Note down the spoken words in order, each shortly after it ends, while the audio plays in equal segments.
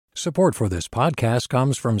Support for this podcast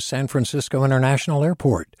comes from San Francisco International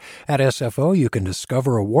Airport. At SFO, you can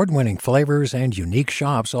discover award-winning flavors and unique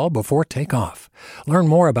shops all before takeoff. Learn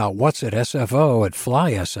more about what's at SFO at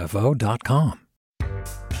flysfo.com.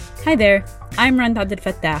 Hi there, I'm Rand Abdel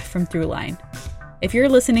Fattah from Throughline. If you're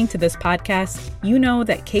listening to this podcast, you know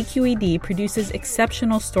that KQED produces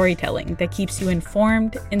exceptional storytelling that keeps you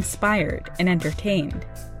informed, inspired, and entertained.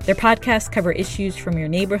 Their podcasts cover issues from your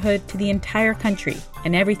neighborhood to the entire country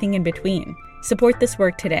and everything in between. Support this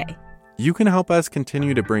work today. You can help us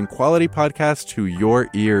continue to bring quality podcasts to your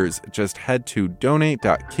ears. Just head to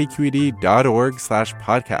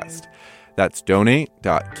donate.kqed.org/podcast. That's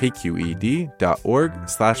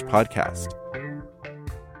donate.kqed.org/podcast.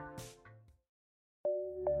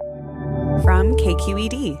 From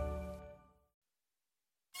KQED.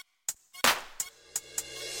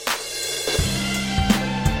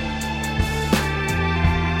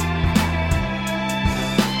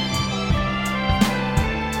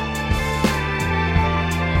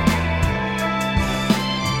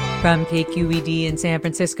 From KQED in San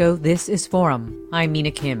Francisco, this is Forum. I'm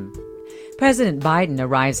Mina Kim. President Biden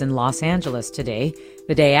arrives in Los Angeles today,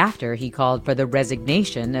 the day after he called for the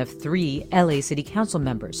resignation of 3 LA City Council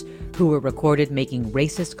members who were recorded making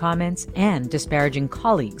racist comments and disparaging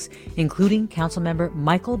colleagues, including Councilmember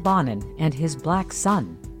Michael Bonin and his black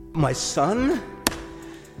son. My son?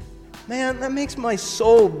 Man, that makes my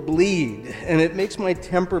soul bleed, and it makes my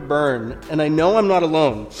temper burn, and I know I'm not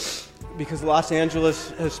alone, because Los Angeles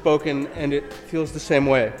has spoken, and it feels the same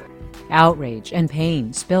way. Outrage and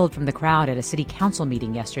pain spilled from the crowd at a city council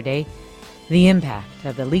meeting yesterday. The impact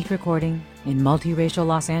of the leaked recording in multiracial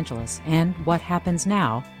Los Angeles and what happens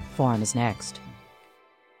now. Forum is next.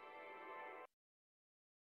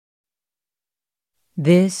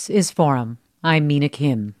 This is Forum. I'm Mina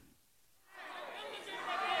Kim.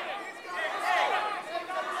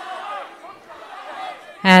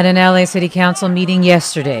 At an LA City Council meeting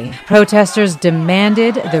yesterday, protesters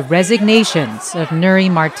demanded the resignations of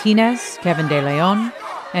Nury Martinez, Kevin De Leon,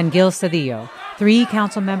 and Gil Cedillo, 3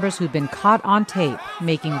 council members who've been caught on tape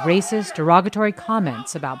making racist, derogatory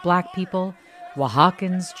comments about black people,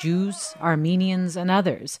 Oaxacans, Jews, Armenians, and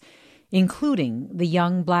others, including the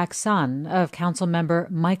young black son of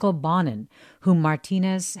Councilmember Michael Bonin, whom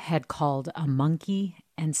Martinez had called a monkey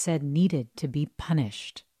and said needed to be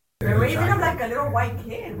punished. They're raising him like a little white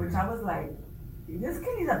kid, which I was like, this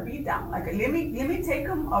kid needs a beat down. Like, let me take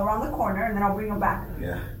him around the corner and then I'll bring him back.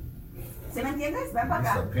 Yeah. ¿Sí me entiendes? Ven para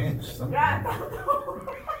acá. It's a pinch.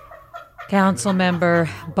 Councilmember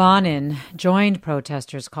Bonin joined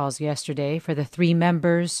protesters' calls yesterday for the 3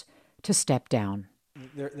 members to step down.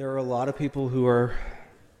 There are a lot of people who are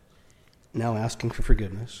now asking for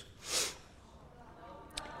forgiveness.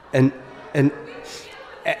 And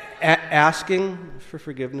asking for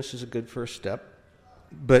forgiveness is a good first step,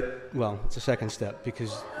 but, well, it's a second step,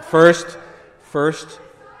 because first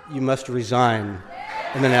you must resign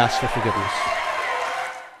and then ask for forgiveness.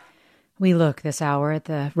 We look this hour at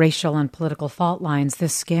the racial and political fault lines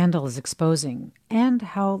this scandal is exposing and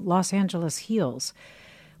how Los Angeles heals.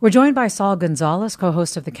 We're joined by Saul Gonzalez,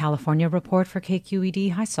 co-host of the California Report for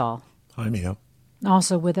KQED. Hi, Saul. Hi, Mia.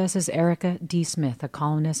 Also with us is Erica D. Smith, a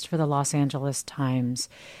columnist for the Los Angeles Times.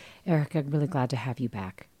 Erica, really glad to have you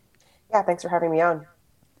back. Yeah, thanks for having me on.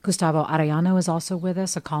 Gustavo Arellano is also with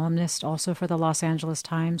us, a columnist also for the Los Angeles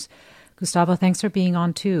Times. Gustavo, thanks for being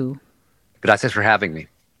on too. Gracias for having me.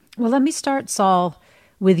 Well, let me start, Saul,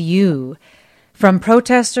 with you. From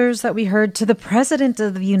protesters that we heard to the President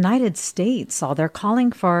of the United States, Saul, they're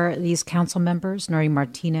calling for these council members, Nury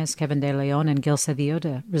Martinez, Kevin De Leon, and Gil Cedillo,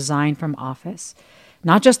 to resign from office.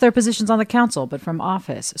 Not just their positions on the council, but from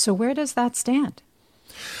office. So where does that stand?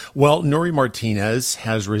 Well, Nury Martinez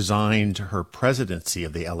has resigned her presidency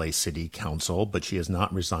of the LA City Council, but she has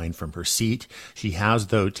not resigned from her seat. She has,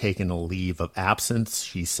 though, taken a leave of absence,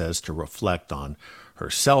 she says, to reflect on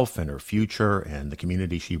herself and her future and the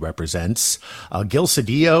community she represents. Gil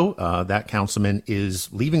Cedillo, that councilman,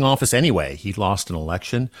 is leaving office anyway. He lost an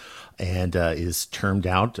election and is termed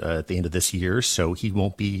out at the end of this year, so he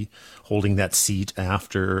won't be holding that seat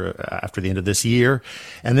after the end of this year.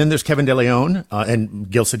 And then there's Kevin De Leon, and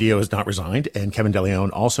Gil Cedillo has not resigned, and Kevin De Leon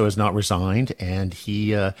also has not resigned, and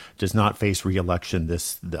he does not face re-election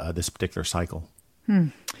this particular cycle.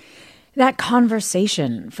 That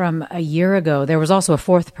conversation from a year ago, there was also a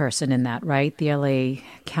 4th person in that, right? The LA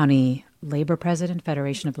County Labor President,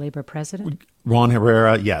 Federation of Labor President? Ron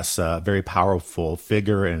Herrera, yes, a very powerful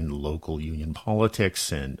figure in local union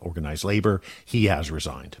politics and organized labor. He has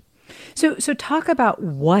resigned. So talk about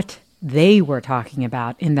what they were talking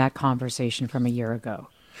about in that conversation from a year ago.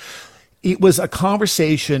 It was a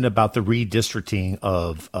conversation about the redistricting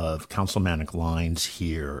of councilmanic lines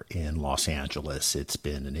here in Los Angeles. It's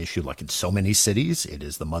been an issue like in so many cities. It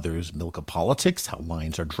is the mother's milk of politics, how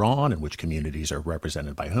lines are drawn and which communities are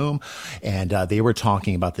represented by whom. And they were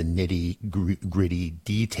talking about the nitty-gritty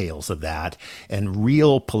details of that and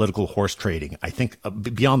real political horse trading. I think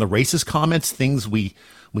beyond the racist comments, things we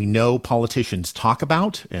know politicians talk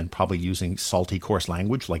about, and probably using salty, coarse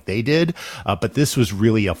language like they did. But this was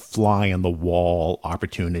really a fly on the wall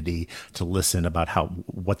opportunity to listen about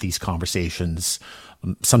what these conversations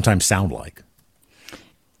sometimes sound like.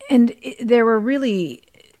 And there were really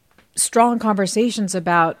strong conversations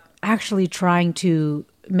about actually trying to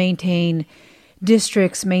maintain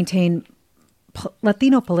districts, maintain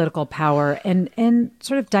Latino political power and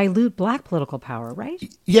sort of dilute Black political power, right?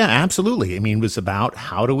 Yeah, absolutely. I mean, it was about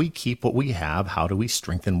how do we keep what we have? How do we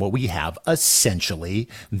strengthen what we have, essentially,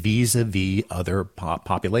 vis-a-vis other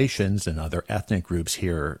populations and other ethnic groups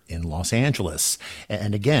here in Los Angeles.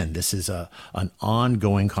 And again, this is an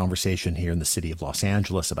ongoing conversation here in the city of Los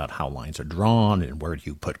Angeles about how lines are drawn and where do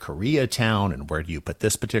you put Koreatown and where do you put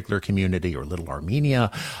this particular community or Little Armenia.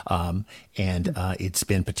 It's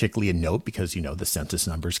been particularly a note because, the census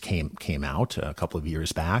numbers came out a couple of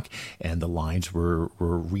years back, and the lines were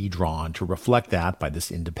redrawn to reflect that by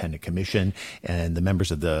this independent commission. And the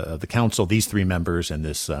members of the council, these three members and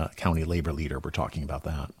this county labor leader, were talking about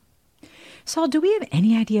that. Saul, do we have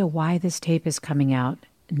any idea why this tape is coming out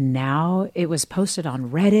now? It was posted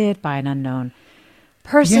on Reddit by an unknown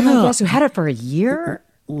person, I guess, who had it for a year.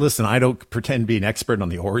 Listen, I don't pretend to be an expert on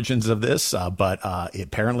the origins of this, but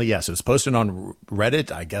apparently, yes, it was posted on Reddit.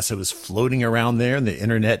 I guess it was floating around there in the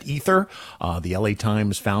internet ether. The LA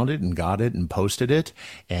Times found it and got it and posted it.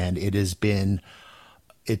 And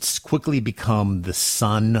it's quickly become the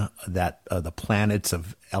sun that the planets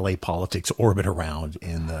of LA politics orbit around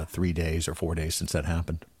in the 3 days or 4 days since that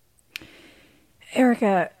happened.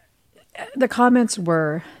 Erica, the comments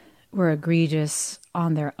were egregious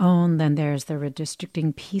on their own. Then there's the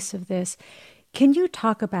redistricting piece of this. Can you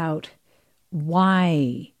talk about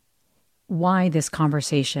why this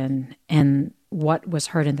conversation and what was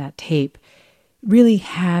heard in that tape really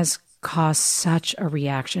has caused such a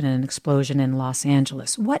reaction and an explosion in Los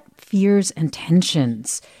Angeles? What fears and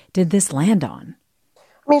tensions did this land on?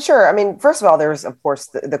 Sure. First of all, there's, of course,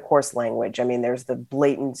 the coarse language. There's the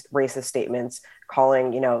blatant racist statements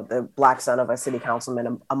calling, the Black son of a city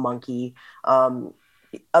councilman a monkey,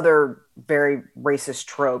 other very racist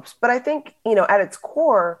tropes. But I think, at its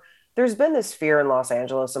core, there's been this fear in Los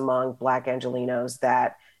Angeles among Black Angelenos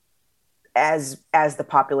that as the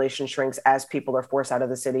population shrinks, as people are forced out of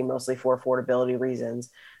the city, mostly for affordability reasons,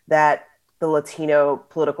 that the Latino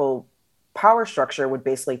political power structure would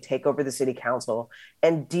basically take over the city council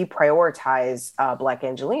and deprioritize Black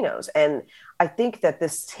Angelenos. And I think that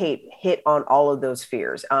this tape hit on all of those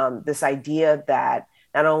fears. This idea that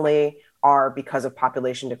not only are, because of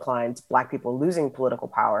population declines, Black people losing political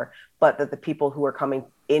power, but that the people who are coming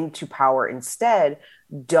into power instead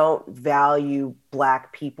don't value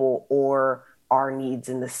Black people or our needs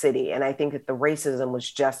in the city. And I think that the racism was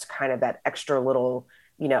just kind of that extra little,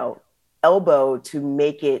 elbow to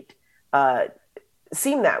make it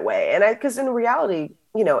seem that way. And because in reality,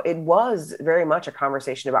 it was very much a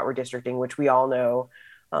conversation about redistricting, which we all know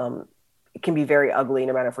it can be very ugly,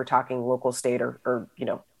 no matter if we're talking local, state, or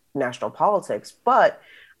national politics. But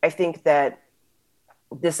I think that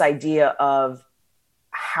this idea of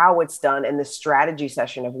how it's done and the strategy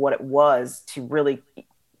session of what it was to really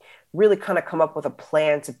kind of come up with a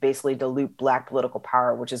plan to basically dilute Black political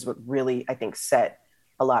power, which is what really, I think, set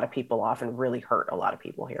a lot of people off and really hurt a lot of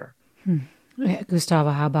people here. Gustavo,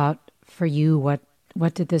 how about for you? What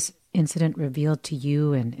did this incident reveal to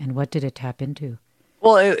you, and what did it tap into?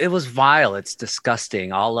 Well, it was vile. It's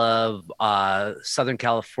disgusting. All of Southern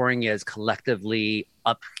California is collectively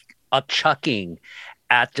upchucking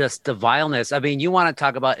at just the vileness. You want to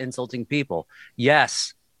talk about insulting people.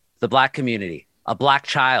 Yes, the Black community, a Black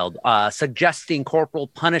child, suggesting corporal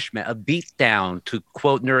punishment, a beatdown, to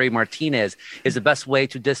quote Nuri Martinez, is the best way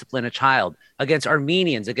to discipline a child. Against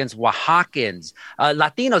Armenians, against Oaxacans,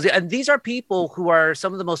 Latinos. And these are people who are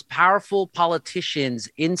some of the most powerful politicians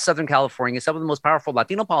in Southern California, some of the most powerful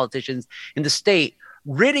Latino politicians in the state,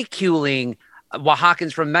 ridiculing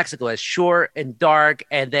Oaxacans from Mexico as short and dark.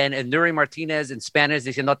 And then Nuri Martinez in Spanish,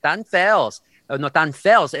 they say, no tan feos,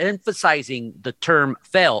 emphasizing the term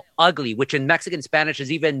feo, ugly, which in Mexican Spanish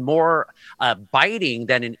is even more biting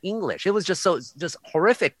than in English. It was just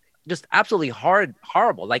horrific. Just absolutely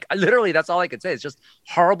horrible. Like, literally, that's all I could say. It's just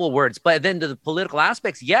horrible words. But then to the political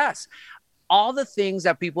aspects, yes, all the things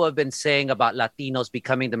that people have been saying about Latinos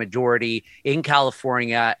becoming the majority in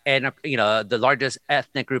California and, the largest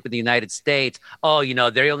ethnic group in the United States. Oh,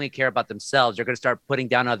 they only care about themselves. They're going to start putting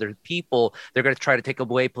down other people. They're going to try to take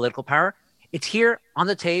away political power. It's here on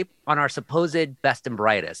the tape on our supposed best and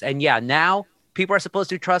brightest. And yeah, now people are supposed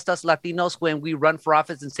to trust us Latinos when we run for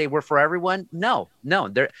office and say we're for everyone. No.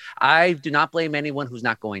 I do not blame anyone who's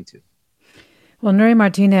not going to. Well, Nury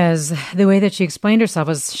Martinez, the way that she explained herself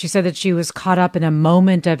was she said that she was caught up in a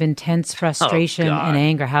moment of intense frustration and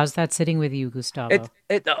anger. How's that sitting with you, Gustavo?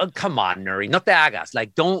 Come on, Nury. No te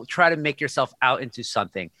hagas. Don't try to make yourself out into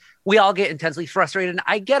something. We all get intensely frustrated. And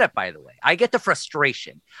I get it, by the way. I get the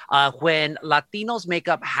frustration. When Latinos make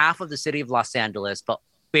up half of the city of Los Angeles, but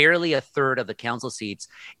barely a third of the council seats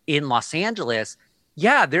in Los Angeles,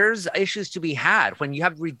 yeah, there's issues to be had. When you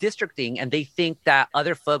have redistricting and they think that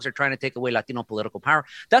other folks are trying to take away Latino political power,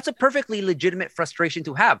 that's a perfectly legitimate frustration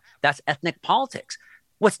to have. That's ethnic politics.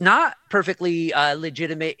 What's not perfectly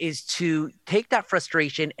legitimate is to take that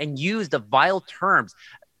frustration and use the vile terms,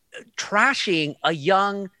 trashing a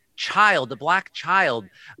young child, a black child,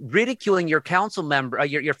 ridiculing your council member,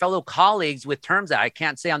 your fellow colleagues with terms that I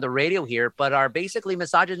can't say on the radio here, but are basically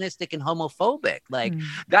misogynistic and homophobic.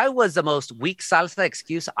 That was the most weak salsa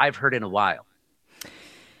excuse I've heard in a while.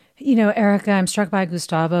 Erica, I'm struck by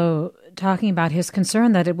Gustavo talking about his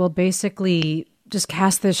concern that it will basically just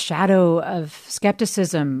cast this shadow of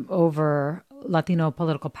skepticism over Latino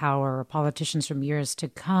political power or politicians from years to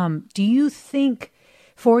come. Do you think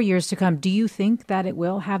 4 years to come, do you think that it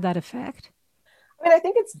will have that effect? I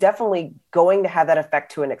think it's definitely going to have that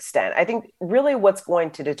effect to an extent. I think really what's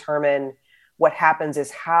going to determine what happens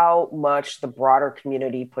is how much the broader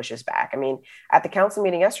community pushes back. At the council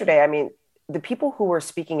meeting yesterday, the people who were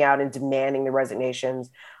speaking out and demanding the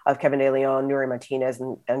resignations of Kevin De Leon, Nury Martinez,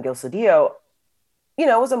 and Gil Cedillo, it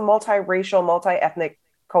was a multiracial, multi-ethnic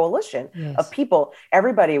coalition of people.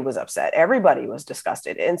 Everybody was upset. Everybody was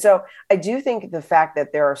disgusted. And so I do think the fact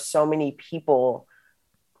that there are so many people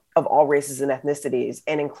of all races and ethnicities,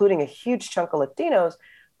 and including a huge chunk of Latinos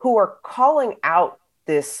who are calling out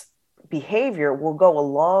this behavior will go a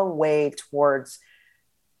long way towards,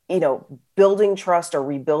 building trust or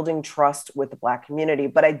rebuilding trust with the Black community.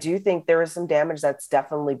 But I do think there is some damage that's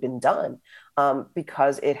definitely been done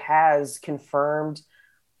because it has confirmed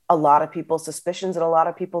a lot of people's suspicions and a lot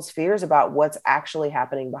of people's fears about what's actually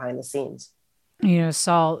happening behind the scenes.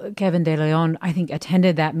 Saul, Kevin De Leon, I think,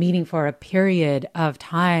 attended that meeting for a period of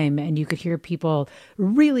time, and you could hear people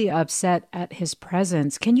really upset at his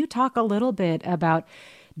presence. Can you talk a little bit about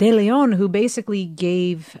De Leon, who basically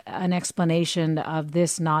gave an explanation of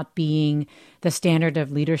this not being the standard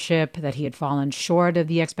of leadership, that he had fallen short of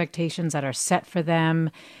the expectations that are set for them?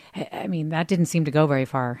 That didn't seem to go very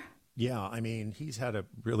far. Yeah, he's had a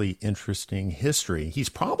really interesting history. He's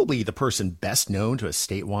probably the person best known to a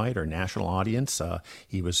statewide or national audience.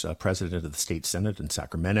 He was president of the state senate in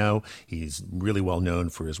Sacramento. He's really well known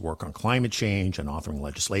for his work on climate change and authoring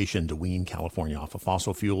legislation to wean California off of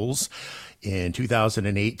fossil fuels. In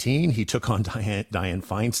 2018, he took on Dianne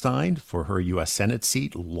Feinstein for her U.S. Senate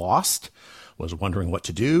seat, lost. Was wondering what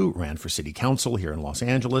to do, ran for city council here in Los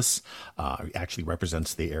Angeles, actually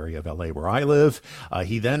represents the area of LA where I live.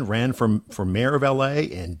 He then ran for mayor of LA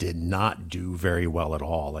and did not do very well at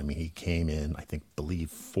all. He came in,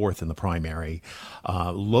 believe fourth in the primary.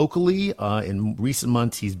 Locally, in recent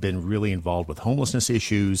months, he's been really involved with homelessness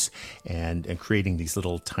issues and creating these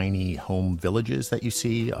little tiny home villages that you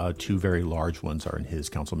see. Two very large ones are in his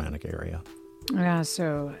councilmanic area. Yeah,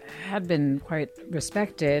 so had been quite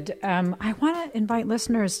respected. I want to invite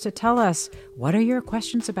listeners to tell us, what are your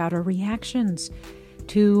questions about or reactions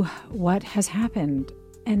to what has happened?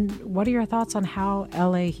 And what are your thoughts on how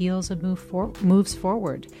LA heals and moves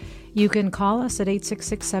forward? You can call us at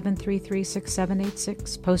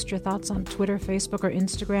 866-733-6786. Post your thoughts on Twitter, Facebook, or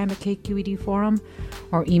Instagram at KQED Forum,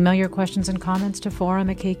 or email your questions and comments to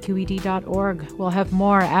forum@kqed.org. We'll have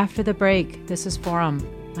more after the break. This is Forum.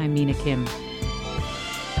 I'm Mina Kim.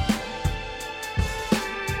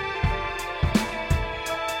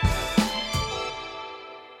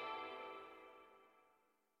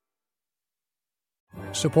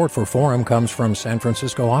 Support for Forum comes from San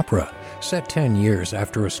Francisco Opera. Set 10 years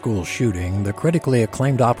after a school shooting, the critically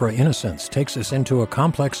acclaimed opera Innocence takes us into a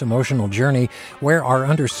complex emotional journey where our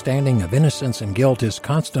understanding of innocence and guilt is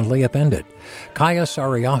constantly upended. Kaya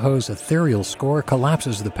Sariaho's ethereal score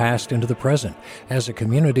collapses the past into the present as a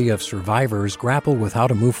community of survivors grapple with how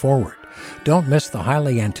to move forward. Don't miss the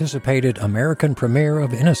highly anticipated American premiere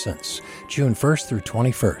of Innocence, June 1st through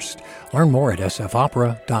 21st. Learn more at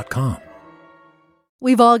sfopera.com.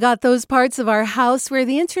 We've all got those parts of our house where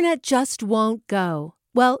the internet just won't go.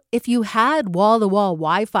 Well, if you had wall-to-wall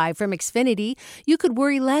Wi-Fi from Xfinity, you could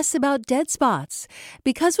worry less about dead spots.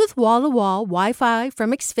 Because with wall-to-wall Wi-Fi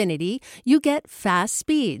from Xfinity, you get fast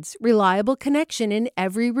speeds, reliable connection in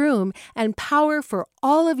every room, and power for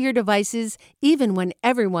all of your devices, even when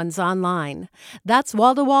everyone's online. That's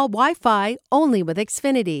wall-to-wall Wi-Fi only with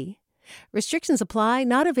Xfinity. Restrictions apply,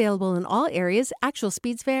 not available in all areas. Actual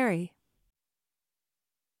speeds vary.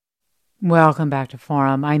 Welcome back to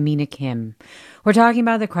Forum. I'm Mina Kim. We're talking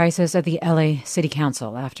about the crisis at the LA City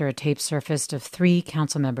Council after a tape surfaced of 3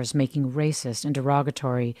 council members making racist and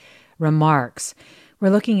derogatory remarks.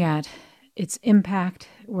 We're looking at its impact.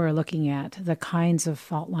 We're looking at the kinds of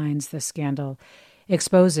fault lines the scandal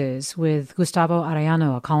exposes with Gustavo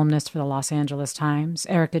Arellano, a columnist for the Los Angeles Times,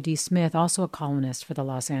 Erica D. Smith, also a columnist for the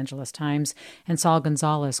Los Angeles Times, and Saul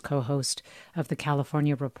Gonzalez, co-host of the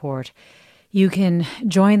California Report. You can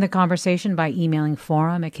join the conversation by emailing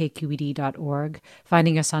forum@kqed.org,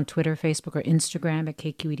 finding us on Twitter, Facebook, or Instagram at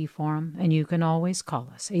KQED Forum, and you can always call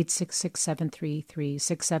us.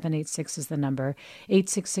 866-733-6786 is the number,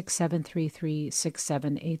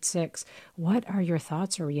 866-733-6786. What are your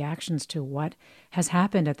thoughts or reactions to what has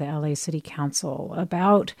happened at the LA City Council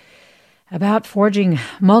about forging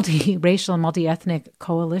multiracial, multi-ethnic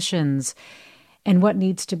coalitions? And what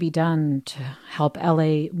needs to be done to help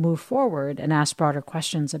LA move forward and ask broader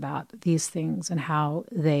questions about these things and how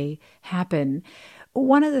they happen?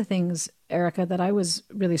 One of the things, Erica, that I was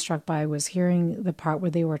really struck by was hearing the part where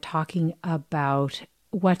they were talking about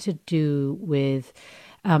what to do with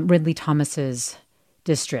Ridley Thomas's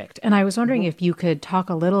district. And I was wondering if you could talk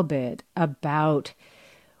a little bit about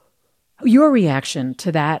your reaction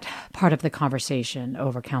to that part of the conversation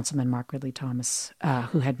over Councilman Mark Ridley Thomas,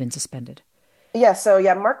 who had been suspended. Yeah,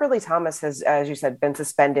 Mark Ridley Thomas has, as you said, been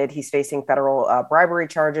suspended. He's facing federal bribery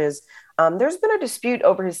charges. There's been a dispute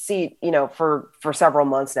over his seat, for several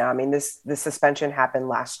months now. I mean, this suspension happened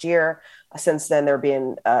last year. Since then, there have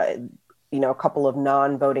been, a couple of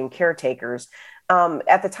non-voting caretakers.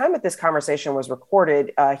 At the time that this conversation was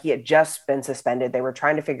recorded, he had just been suspended. They were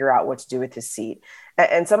trying to figure out what to do with his seat.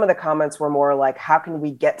 And some of the comments were more like, how can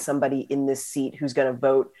we get somebody in this seat who's going to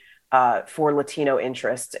vote for Latino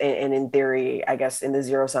interests, and in theory, I guess in the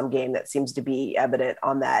zero-sum game that seems to be evident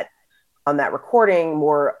on that recording,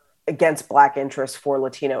 more against Black interests for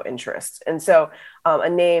Latino interests. And so a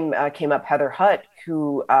name came up, Heather Hutt,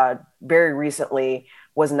 who very recently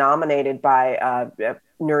was nominated by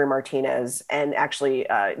Nury Martinez and actually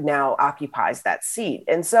now occupies that seat.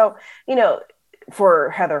 And so, for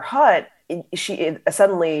Heather Hutt,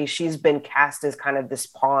 she's been cast as kind of this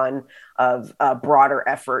pawn of a broader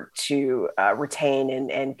effort to retain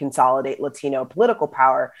and consolidate Latino political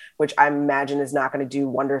power, which I imagine is not going to do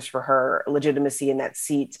wonders for her legitimacy in that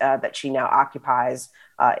seat that she now occupies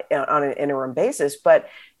on an interim basis. But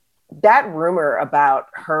that rumor about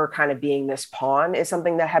her kind of being this pawn is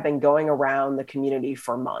something that had been going around the community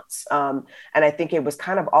for months. And I think it was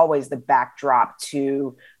kind of always the backdrop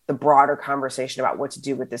to the broader conversation about what to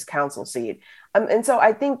do with this council seat. And so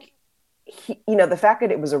I think, the fact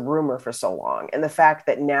that it was a rumor for so long and the fact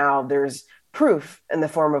that now there's proof in the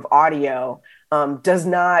form of audio does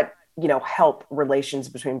not, help relations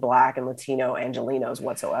between Black and Latino Angelenos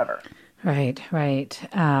whatsoever. Right.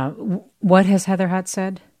 What has Heather Hutt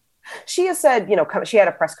said? She has said, she had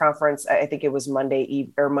a press conference, I think it was Monday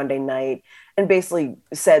night, and basically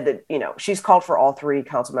said that, she's called for all 3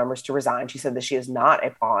 council members to resign. She said that she is not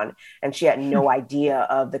a pawn and she had no idea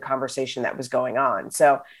of the conversation that was going on.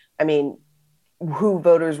 So, I mean, who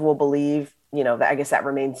voters will believe, I guess that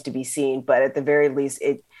remains to be seen. But at the very least,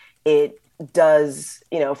 it does,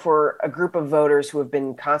 for a group of voters who have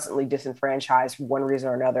been constantly disenfranchised for one reason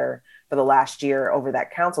or another for the last year over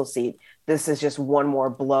that council seat, this is just one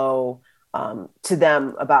more blow to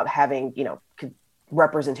them about having,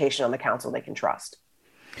 representation on the council they can trust.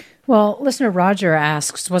 Well, listener Roger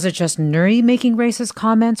asks, was it just Nury making racist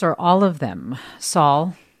comments or all of them?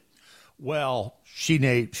 Saul? Well, she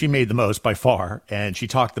made the most by far, and she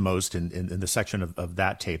talked the most in the section of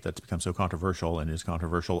that tape that's become so controversial and is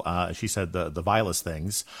controversial. She said the vilest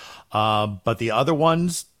things, but the other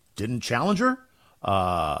ones didn't challenge her.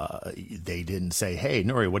 They didn't say, "Hey,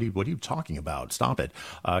 Nury, what are you talking about? Stop it."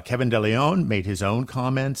 Kevin De Leon made his own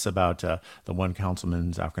comments about the one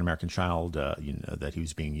councilman's African American child, that he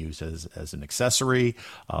was being used as an accessory,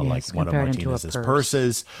 like one of Martinez's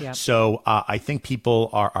purses. Yep. So I think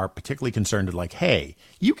people are particularly concerned, like, hey,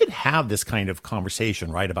 you could have this kind of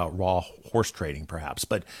conversation, right, about raw horse trading, perhaps,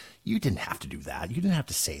 but You didn't have to do that. You didn't have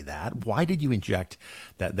to say that. Why did you inject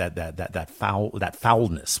that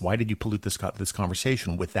foulness? Why did you pollute this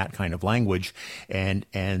conversation with that kind of language? And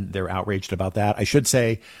they're outraged about that. I should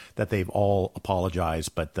say that they've all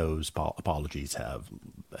apologized, but those apologies have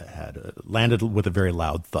landed with a very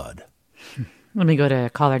loud thud. Let me go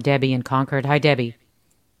to caller Debbie in Concord. Hi, Debbie.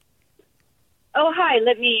 Oh, hi.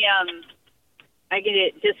 Let me, I'm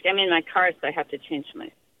in my car, so I have to change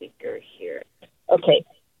my speaker here. Okay.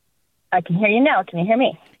 I can hear you now. Can you hear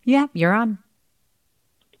me? Yeah, you're on.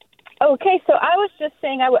 Okay, so I was just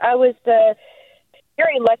saying I was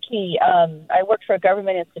very lucky. I worked for a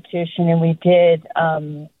government institution, and we did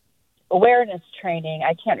awareness training.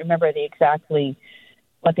 I can't remember exactly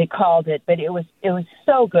what they called it, but it was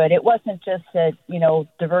so good. It wasn't just a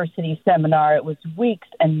diversity seminar. It was weeks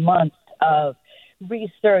and months of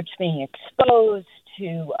research being exposed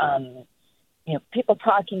to people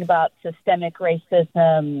talking about systemic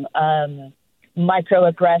racism,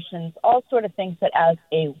 microaggressions, all sort of things that as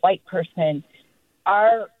a white person,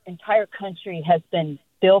 our entire country has been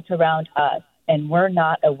built around us, and we're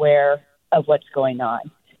not aware of what's going on.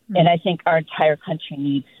 Mm-hmm. And I think our entire country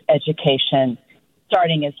needs education.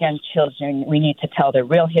 Starting as young children, we need to tell the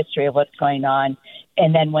real history of what's going on.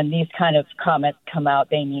 And then when these kind of comments come out,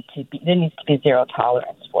 there needs to be zero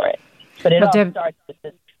tolerance for it. But it starts with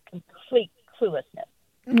this complete cluelessness.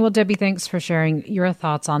 Well, Debbie, thanks for sharing your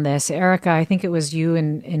thoughts on this. Erica, I think it was you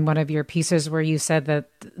in one of your pieces where you said that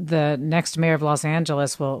the next mayor of Los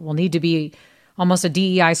Angeles will need to be almost a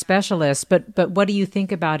DEI specialist. But what do you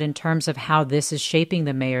think about in terms of how this is shaping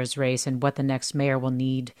the mayor's race and what the next mayor will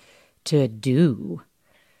need to do?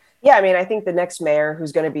 Yeah, I mean, I think the next mayor,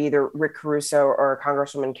 who's going to be either Rick Caruso or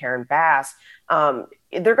Congresswoman Karen Bass,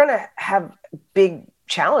 they're going to have big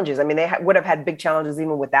challenges. I mean, they would have had big challenges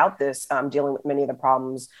even without this, dealing with many of the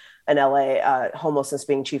problems in LA, homelessness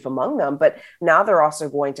being chief among them. But now they're also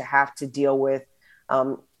going to have to deal with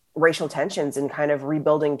racial tensions and kind of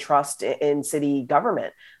rebuilding trust in city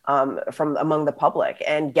government from among the public,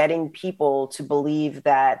 and getting people to believe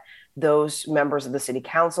that those members of the city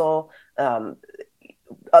council,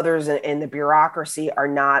 others in the bureaucracy, are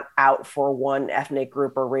not out for one ethnic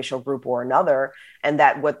group or racial group or another, and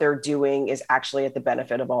that what they're doing is actually at the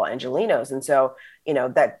benefit of all Angelenos. And so,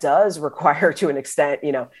 that does require, to an extent,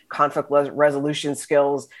 conflict resolution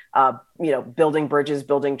skills, building bridges,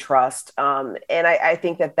 building trust. And I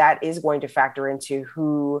think that is going to factor into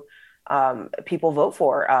who people vote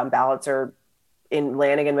for. Ballots are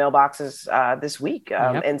landing in mailboxes this week.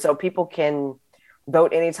 Yep. And so people can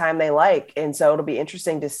vote anytime they like. And so it'll be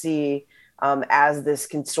interesting to see as this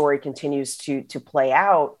story continues to play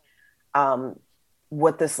out,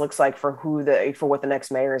 what this looks like for what the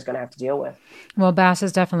next mayor is going to have to deal with. Well, Bass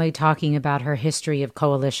is definitely talking about her history of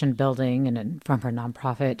coalition building and from her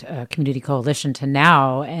nonprofit community coalition to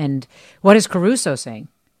now. And what is Caruso saying?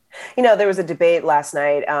 There was a debate last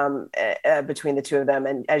night between the two of them.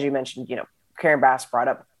 And as you mentioned, Karen Bass brought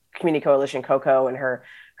up Community Coalition COCO and her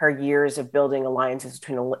years of building alliances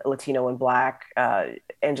between Latino and Black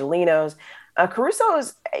Angelenos. Caruso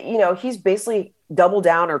is, he's basically doubled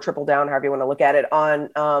down or tripled down, however you want to look at it,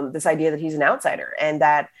 on this idea that he's an outsider, and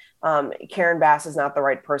that Karen Bass is not the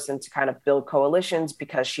right person to kind of build coalitions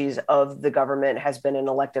because she's of the government, has been in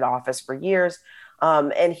elected office for years.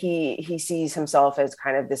 And he sees himself as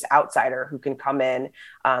kind of this outsider who can come in,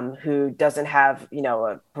 who doesn't have,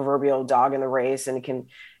 a proverbial dog in the race, and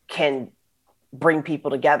can bring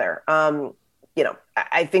people together.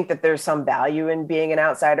 I think that there's some value in being an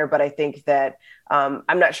outsider, but I think that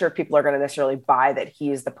I'm not sure if people are going to necessarily buy that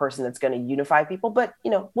he is the person that's going to unify people, but,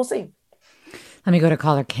 we'll see. Let me go to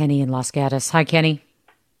caller Kenny in Los Gatos. Hi, Kenny.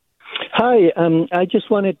 Hi. I just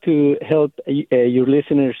wanted to help your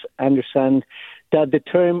listeners understand that the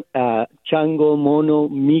term chango, mono,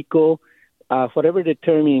 mico, whatever the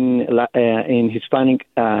term in Hispanic,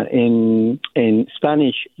 in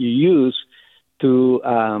Spanish you use to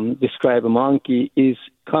describe a monkey is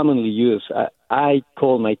commonly used. I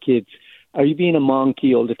call my kids, are you being a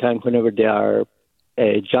monkey all the time whenever they are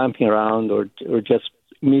jumping around or just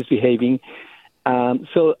misbehaving?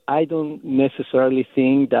 So I don't necessarily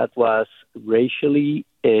think that was racially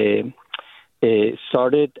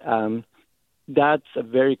started. That's a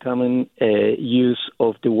very common use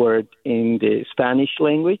of the word in the Spanish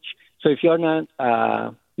language. So if you're not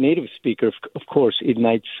a native speaker, of course, it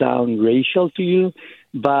might sound racial to you.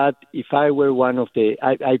 But if I were one of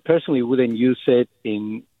I personally wouldn't use it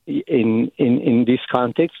in this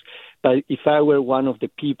context. But if I were one of the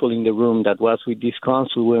people in the room that was with this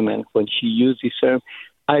councilwoman when she used this term,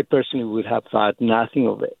 I personally would have thought nothing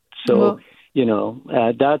of it. So,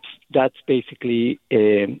 that's basically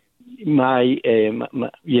my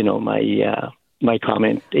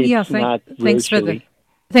comment. It's not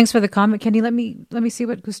Thanks for the comment, Kenny. Let me see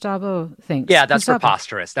what Gustavo thinks. Yeah, that's Gustavo.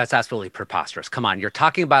 preposterous. That's absolutely preposterous. Come on, you're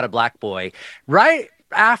talking about a black boy right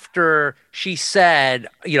after she said,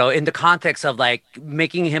 in the context of like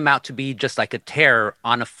making him out to be just like a terror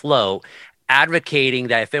on a float, advocating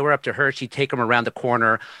that if it were up to her, she'd take him around the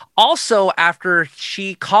corner. Also, after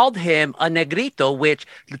she called him a negrito, which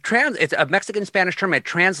it's a Mexican Spanish term, it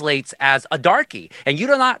translates as a darky. And you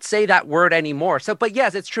do not say that word anymore. So, but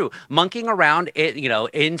yes, it's true. Monkeying around,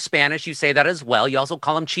 in Spanish, you say that as well. You also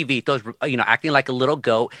call them chivitos, acting like a little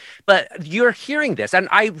goat. But you're hearing this. And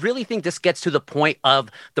I really think this gets to the point of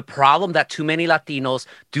the problem that too many Latinos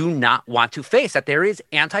do not want to face, that there is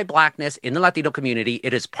anti-blackness in the Latino community.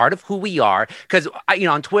 It is part of who we are. Because,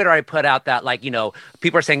 on Twitter, I put out that,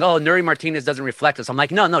 people are saying, oh, Nury Martinez doesn't reflect us. I'm like,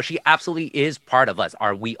 no, she absolutely is part of us.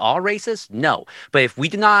 Are we all racist? No. But if we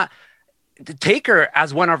do not take her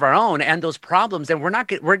as one of our own and those problems, then we're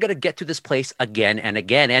going to get to this place again and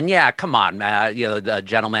again. And yeah, come on, the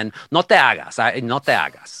gentleman, no te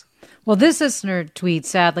hagas. Well, this listener tweets,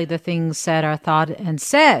 sadly, the things said are thought and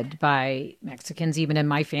said by Mexicans, even in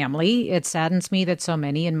my family. It saddens me that so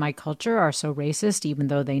many in my culture are so racist, even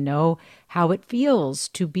though they know how it feels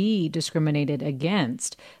to be discriminated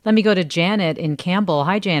against. Let me go to Janet in Campbell.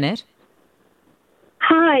 Hi, Janet.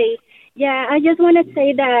 Hi. Yeah, I just want to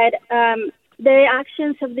say that the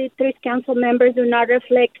actions of the three council members do not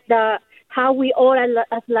reflect how we all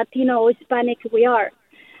as Latino or Hispanic we are.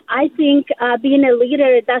 I think being a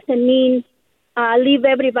leader doesn't mean leave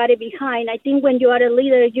everybody behind. I think when you are a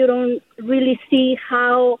leader, you don't really see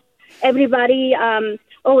how everybody,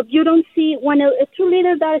 you don't see, when a true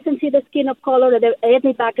leader doesn't see the skin of color or the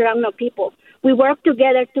ethnic background of people. We work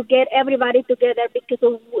together to get everybody together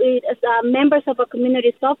because as members of a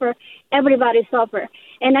community suffer, everybody suffer.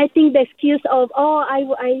 And I think the excuse of,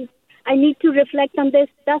 I need to reflect on this,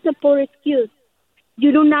 that's a poor excuse.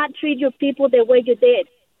 You do not treat your people the way you did.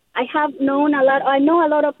 I know a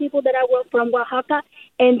lot of people that I work from Oaxaca,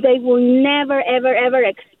 and they will never, ever, ever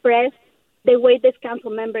express the way this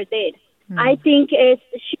council member did. I think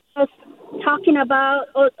she was talking about,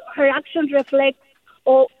 or her actions reflect,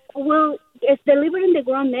 it's delivering the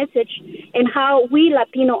wrong message and how we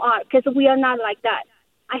Latino are, because we are not like that.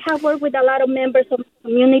 I have worked with a lot of members of the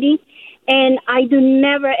community, and I do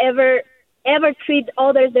never, ever, ever treat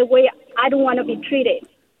others the way I don't want to be treated.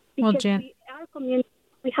 Because our community,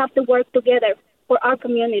 we have to work together for our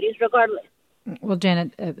communities, regardless. Well,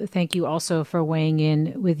 Janet, thank you also for weighing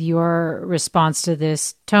in with your response to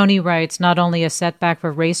this. Tony writes, not only a setback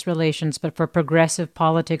for race relations, but for progressive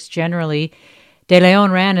politics generally. De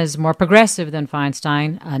Leon ran as more progressive than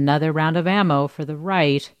Feinstein. Another round of ammo for the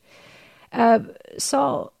right.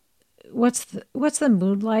 Saul, what's the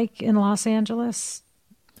mood like in Los Angeles?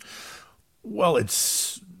 Well,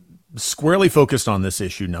 it's squarely focused on this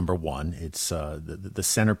issue, number one. It's the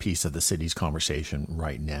centerpiece of the city's conversation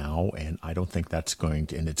right now, and I don't think it's going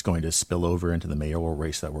to spill over into the mayoral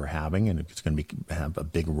race that we're having, and it's going to have a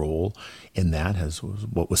big role in that, as was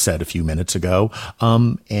what was said a few minutes ago.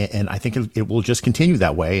 And I think it will just continue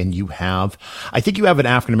that way. And I think you have an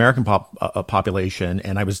African American population,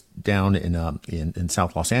 and I was down in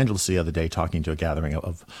South Los Angeles the other day talking to a gathering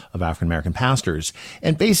of African American pastors,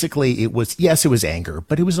 and basically it was anger,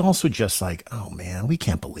 but it was also just like, oh man, we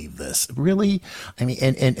can't believe this. Really? I mean,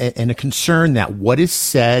 and a concern that what is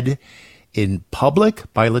said in public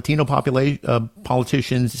by Latino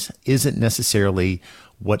politicians isn't necessarily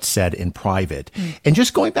what's said in private. And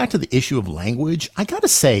just going back to the issue of language, I got to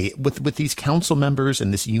say, with these council members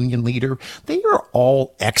and this union leader, they are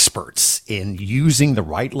all experts in using the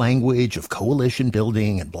right language of coalition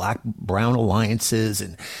building and black-brown alliances.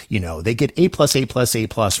 And, they get A+,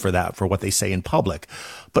 for that, for what they say in public.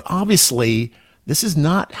 But obviously, this is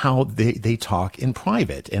not how they talk in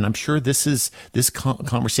private. And I'm sure this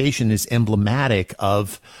conversation is emblematic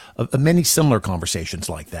of many similar conversations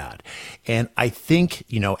like that. And I think,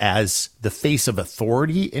 as the face of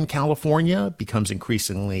authority in California becomes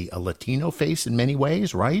increasingly a Latino face in many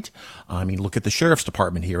ways, right? I mean, look at the sheriff's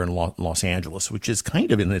department here in Los Angeles, which is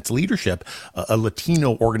kind of in its leadership a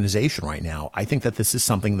Latino organization right now. I think that this is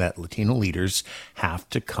something that Latino leaders have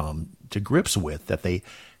to come to grips with, that they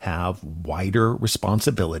have wider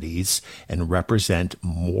responsibilities and represent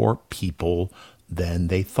more people than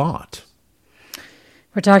they thought.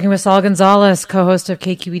 We're talking with Saul Gonzalez, co-host of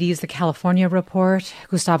KQED's The California Report,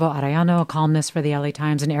 Gustavo Arellano, a columnist for the LA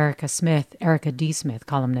Times, and Erica D. Smith,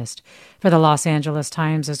 columnist for the Los Angeles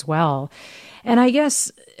Times as well. And I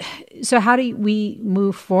guess, so how do we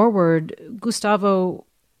move forward? Gustavo,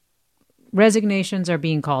 resignations are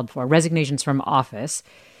being called for, resignations from office.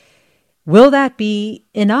 Will that be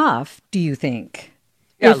enough, do you think,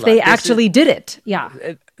 if they actually did it? Yeah.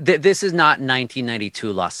 This is not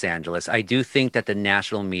 1992 Los Angeles. I do think that the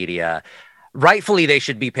national media, rightfully, they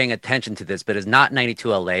should be paying attention to this, but it's not 92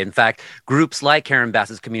 LA. In fact, groups like Karen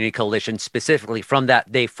Bass's Community Coalition, specifically from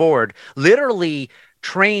that day forward, literally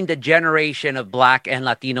trained a generation of Black and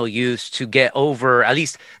Latino youths to get over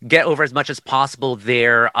as much as possible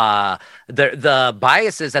their the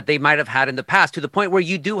biases that they might have had in the past, to the point where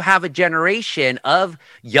you do have a generation of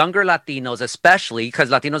younger Latinos, especially because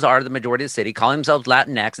Latinos are the majority of the city, calling themselves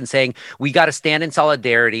Latinx and saying, we got to stand in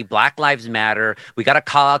solidarity. Black Lives Matter. We got to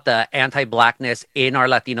call out the anti-Blackness in our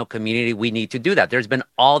Latino community. We need to do that. There's been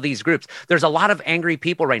all these groups. There's a lot of angry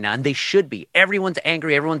people right now, and they should be. Everyone's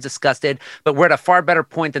angry. Everyone's disgusted, but we're at a far better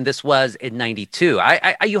point than this was in 92.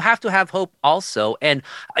 You have to have hope also. And,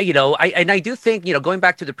 I do think, going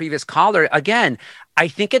back to the previous caller, again, I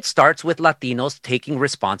think it starts with Latinos taking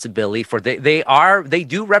responsibility for they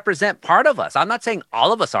do represent part of us. I'm not saying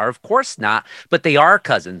all of us are, of course not, but they are our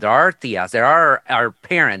cousins, they are our tias, they are our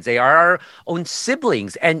parents, they are our own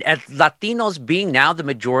siblings. And as Latinos being now the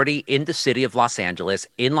majority in the city of Los Angeles,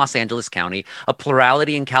 in Los Angeles County, a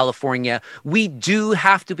plurality in California, we do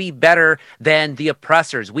have to be better than the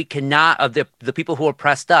oppressors. We cannot, of the people who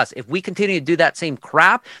oppressed us. If we continue to do that same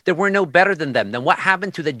crap, then we're no better than them. Then what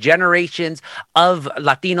happened to the generations of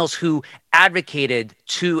Latinos who advocated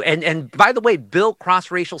to, and by the way, built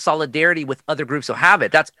cross-racial solidarity with other groups who have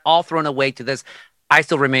it? That's all thrown away to this. I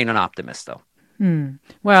still remain an optimist, though.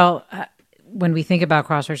 Well, when we think about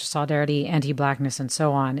cross-racial solidarity, anti-Blackness, and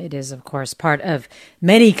so on, it is, of course, part of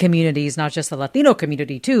many communities, not just the Latino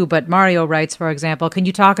community, too. But Mario writes, for example, can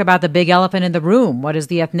you talk about the big elephant in the room? What is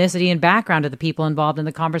the ethnicity and background of the people involved in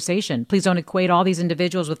the conversation? Please don't equate all these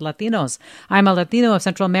individuals with Latinos. I'm a Latino of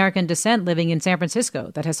Central American descent living in San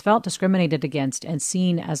Francisco that has felt discriminated against and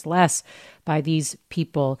seen as less by these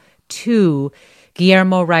people, too.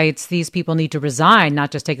 Guillermo writes, these people need to resign,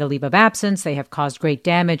 not just take a leave of absence. They have caused great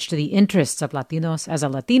damage to the interests of Latinos. As a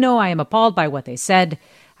Latino, I am appalled by what they said.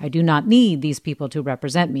 I do not need these people to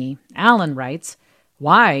represent me. Alan writes,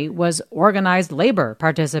 why was organized labor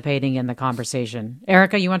participating in the conversation?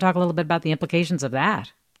 Erica, you want to talk a little bit about the implications of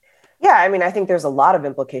that? Yeah, I think there's a lot of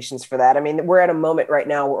implications for that. We're at a moment right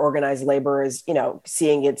now where organized labor is,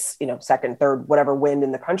 seeing its, second, third, whatever wind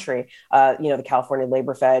in the country. The California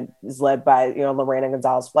Labor Fed is led by, Lorena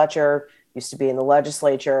Gonzalez Fletcher, used to be in the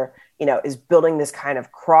legislature, is building this kind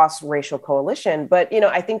of cross-racial coalition. But,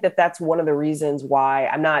 I think that that's one of the reasons why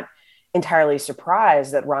I'm not entirely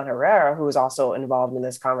surprised that Ron Herrera, who was also involved in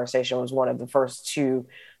this conversation, was one of the first to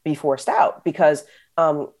be forced out, because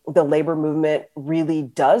the labor movement really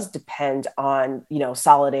does depend on,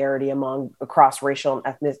 solidarity across racial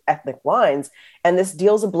and ethnic lines. And this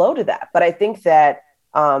deals a blow to that. But I think that,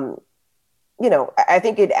 I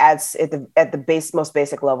think it adds at the most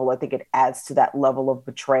basic level, I think it adds to that level of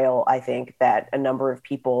betrayal, I think, that a number of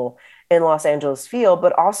people in Los Angeles feel.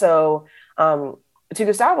 But also, to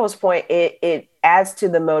Gustavo's point, it adds to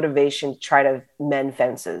the motivation to try to mend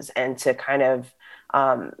fences and to kind of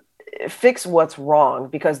fix what's wrong,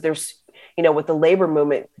 because there's, with the labor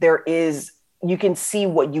movement, you can see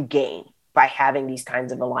what you gain by having these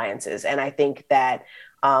kinds of alliances. And I think that,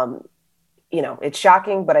 it's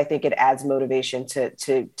shocking, but I think it adds motivation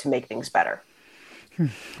to make things better.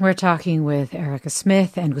 We're talking with Erica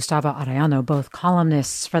Smith and Gustavo Arellano, both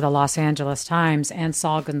columnists for the Los Angeles Times, and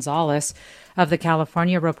Saul Gonzalez of the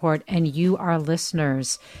California Report, and you, our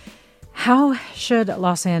listeners. How should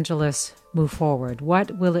Los Angeles move forward?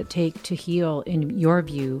 What will it take to heal, in your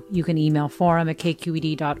view? You can email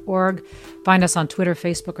forum@kqed.org, find us on Twitter,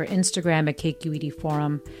 Facebook, or Instagram at KQED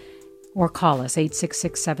Forum, or call us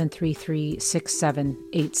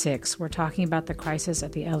 866-733-6786. We're talking about the crisis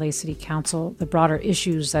at the LA City Council, the broader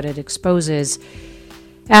issues that it exposes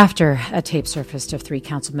after a tape surfaced of 3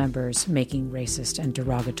 council members making racist and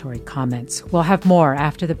derogatory comments. We'll have more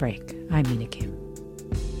after the break. I'm Mina Kim.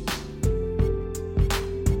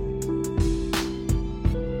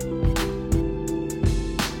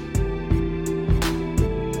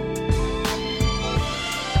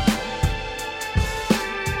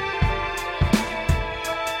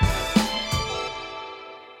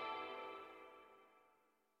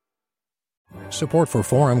 Support for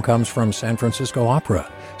Forum comes from San Francisco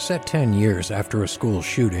Opera. Set 10 years after a school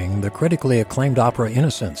shooting, the critically acclaimed opera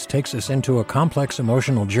Innocence takes us into a complex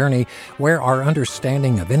emotional journey where our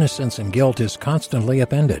understanding of innocence and guilt is constantly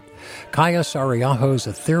upended. Kaya Sariaho's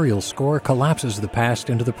ethereal score collapses the past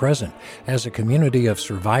into the present as a community of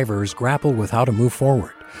survivors grapple with how to move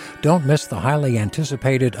forward. Don't miss the highly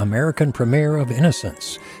anticipated American premiere of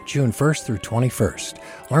Innocence, June 1st through 21st.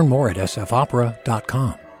 Learn more at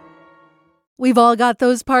sfopera.com. We've all got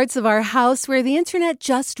those parts of our house where the internet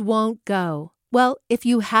just won't go. Well, if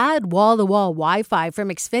you had wall-to-wall Wi-Fi from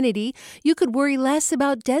Xfinity, you could worry less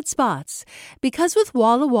about dead spots. Because with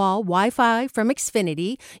wall-to-wall Wi-Fi from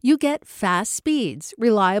Xfinity, you get fast speeds,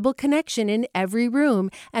 reliable connection in every room,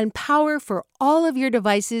 and power for all of your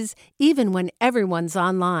devices, even when everyone's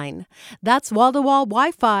online. That's wall-to-wall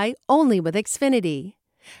Wi-Fi only with Xfinity.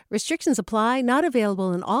 Restrictions apply, not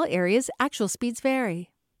available in all areas. Actual speeds vary.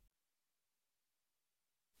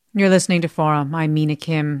 You're listening to Forum. I'm Mina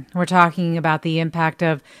Kim. We're talking about the impact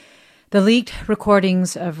of the leaked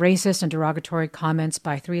recordings of racist and derogatory comments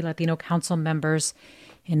by 3 Latino council members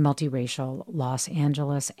in multiracial Los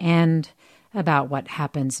Angeles and about what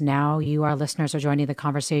happens now. You, our listeners, are joining the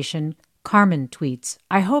conversation. Carmen tweets,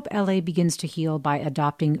 I hope LA begins to heal by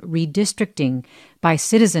adopting redistricting by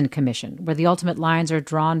citizen commission, where the ultimate lines are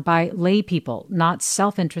drawn by lay people, not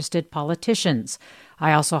self-interested politicians.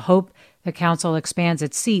 I also hope the council expands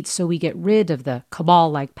its seats so we get rid of the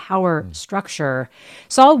cabal-like power structure.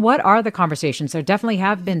 Saul, what are the conversations? There definitely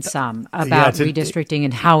have been some about redistricting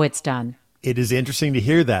and how it's done. It is interesting to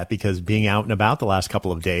hear that because being out and about the last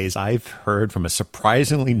couple of days, I've heard from a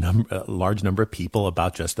surprisingly large number of people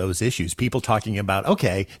about just those issues. People talking about,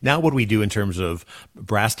 okay, now what do we do in terms of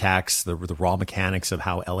brass tacks, the raw mechanics of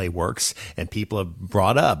how LA works? And people have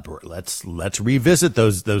brought up, let's revisit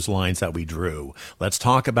those lines that we drew. Let's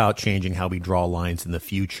talk about changing how we draw lines in the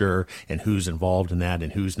future and who's involved in that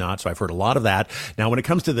and who's not. So I've heard a lot of that. Now, when it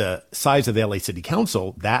comes to the size of the LA City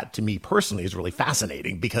Council, that to me personally is really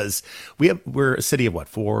fascinating because we're a city of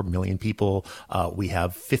 4 million people. We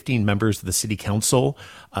have 15 members of the city council.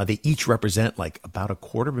 They each represent about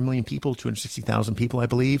 250,000 people, 260,000 people, I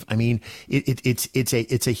believe. I mean, it's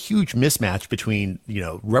a huge mismatch between,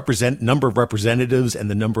 number of representatives and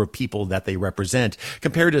the number of people that they represent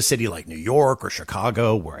compared to a city like New York or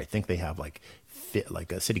Chicago, where I think they have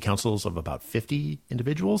city councils of about 50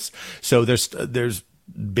 individuals. So there's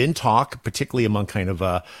been talk, particularly among kind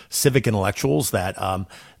of civic intellectuals, that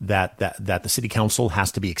the city council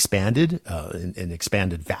has to be expanded and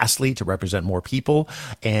expanded vastly to represent more people,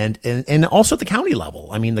 and also at the county level.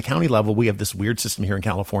 I mean, the county level, we have this weird system here in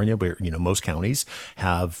California where most counties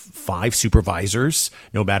have 5 supervisors,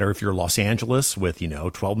 no matter if you're Los Angeles with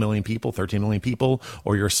 12 million people, 13 million people,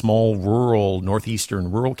 or you're a small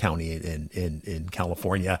northeastern rural county in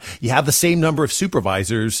California. You have the same number of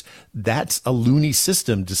supervisors. That's a loony system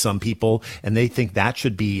to some people, and they think that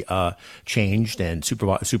should be changed, and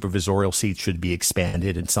supervisorial seats should be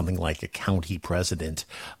expanded, and something like a county president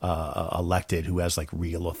elected who has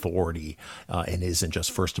real authority and isn't just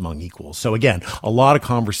first among equals. So again, a lot of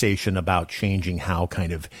conversation about changing how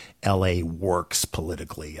kind of LA works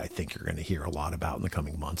politically. I think you're going to hear a lot about in the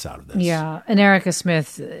coming months out of this. Yeah, and Erica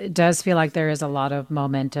Smith, does feel like there is a lot of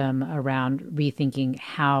momentum around rethinking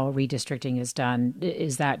how redistricting is done. Do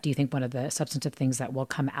you think one of the substantive things that will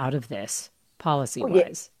come out of this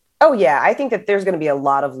policy-wise? Oh, yeah. I think that there's going to be a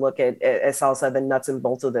lot of look at, as Sal said, the nuts and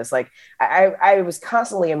bolts of this. I was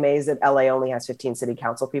constantly amazed that LA only has 15 city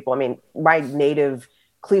council people. I mean, my native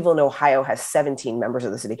Cleveland, Ohio has 17 members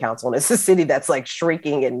of the city council, and it's a city that's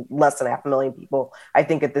shrinking in less than 500,000 people, I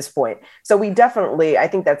think, at this point. So I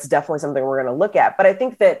think that's definitely something we're going to look at. But I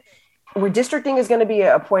think that redistricting is going to be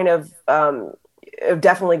a point of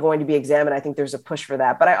definitely going to be examined. I think there's a push for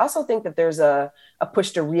that. But I also think that there's a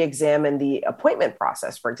push to re-examine the appointment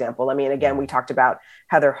process, for example. I mean, again, we talked about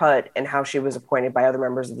Heather Hutt and how she was appointed by other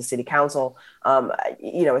members of the city council.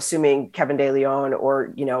 Assuming Kevin De Leon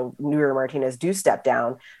or, Nuri Martinez do step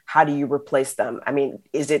down, how do you replace them? I mean,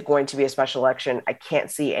 is it going to be a special election? I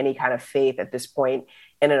can't see any kind of faith at this point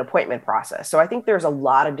in an appointment process. So I think there's a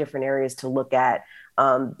lot of different areas to look at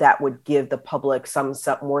that would give the public some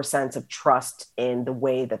more sense of trust in the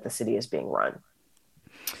way that the city is being run.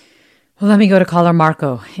 Well, let me go to caller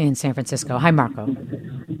Marco in San Francisco. Hi, Marco.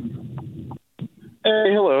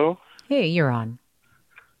 Hey, hello. Hey, you're on.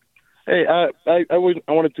 Hey, I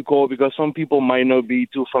wanted to call because some people might not be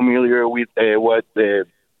too familiar with what I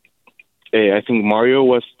think Mario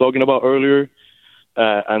was talking about earlier,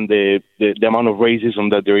 and the amount of racism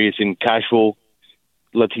that there is in casual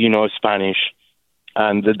Latino Spanish.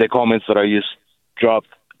 And the comments that I just dropped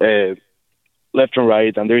left and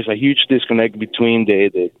right, and there's a huge disconnect between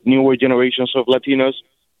the newer generations of Latinos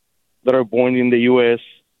that are born in the U.S.,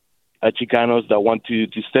 Chicanos that want to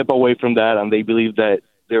step away from that, and they believe that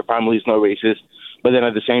their family is not racist. But then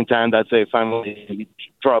at the same time, that's a family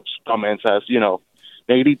drops comments as,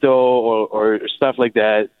 Negrito or stuff like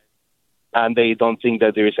that. and they don't think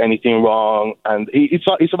that there's anything wrong. And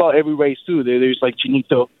it's about every race too. There's like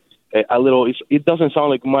chinito, a little. It doesn't sound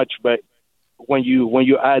like much, but when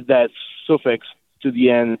you add that suffix to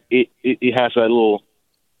the end, it has a little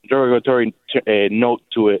derogatory note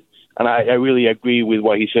to it. And I really agree with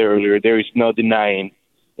what he said earlier. There is no denying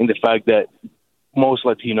in the fact that most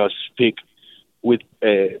Latinos speak with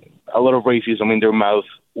a lot of racism in their mouth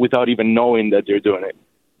without even knowing that they're doing it.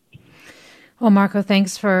 Well, Marco,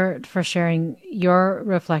 thanks for sharing your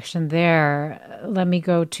reflection there. Let me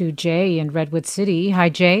go to Jay in Redwood City. Hi,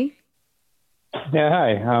 Jay. Yeah,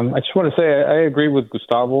 hi. I just want to say I agree with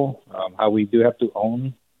Gustavo, how we do have to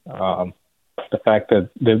own the fact that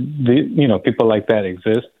the people like that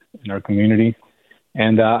exist in our community.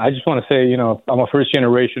 And I just want to say, I'm a first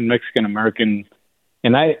generation Mexican American,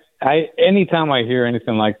 and I anytime I hear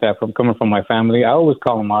anything like that coming from my family, I always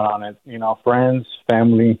call them out on it. Friends,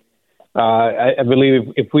 family. I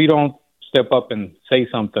believe if we don't step up and say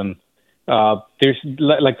something, there's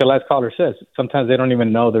like the last caller says, sometimes they don't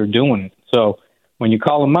even know they're doing it. So when you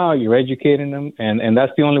call them out, you're educating them, and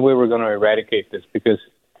that's the only way we're going to eradicate this, because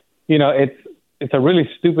it's a really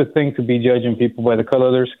stupid thing to be judging people by the color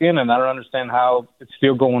of their skin, and I don't understand how it's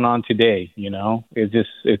still going on today.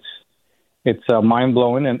 It's mind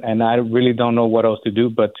blowing, and I really don't know what else to do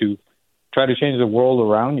but to try to change the world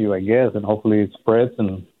around you, I guess, and hopefully it spreads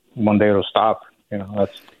and one day it'll stop.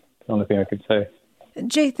 That's the only thing I could say.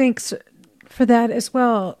 Jay, thanks for that as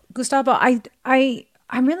well. Gustavo, I'm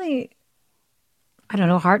really, I don't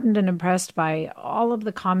know, heartened and impressed by all of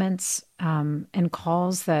the comments and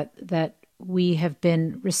calls that we have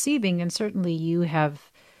been receiving, and certainly you have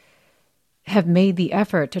made the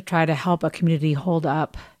effort to try to help a community hold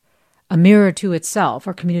up a mirror to itself,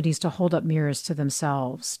 or communities to hold up mirrors to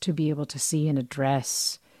themselves, to be able to see and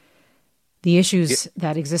address the issues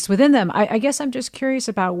that exist within them. I guess I'm just curious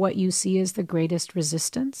about what you see as the greatest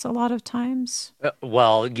resistance a lot of times.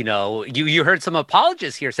 Well, you heard some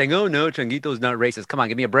apologists here saying, oh, no, Changuito's not racist. Come on,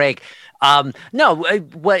 give me a break. No,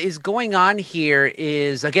 what is going on here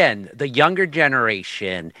is, again, the younger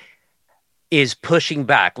generation is pushing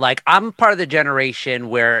back. Like, I'm part of the generation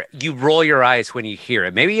where you roll your eyes when you hear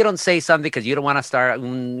it. Maybe you don't say something because you don't want to start,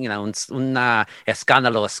 un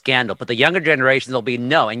escándalo, a scandal. But the younger generation, they'll be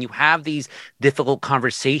no. And you have these difficult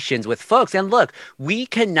conversations with folks. And look, we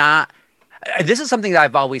cannot. This is something that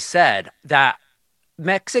I've always said, that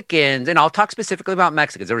Mexicans, and I'll talk specifically about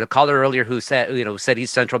Mexicans. There was a caller earlier who said he's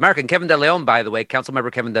Central American. Kevin De Leon, by the way,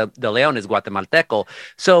 Councilmember Kevin De Leon is Guatemalteco.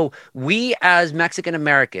 So we as Mexican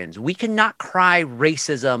Americans, we cannot cry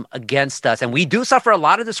racism against us. And we do suffer a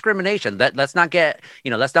lot of discrimination. Let's not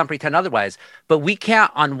pretend otherwise. But we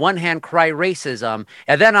can't, on one hand, cry racism,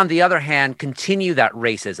 and then on the other hand, continue that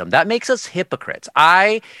racism. That makes us hypocrites.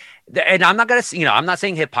 And I'm not going to, I'm not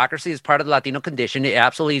saying hypocrisy is part of the Latino condition. It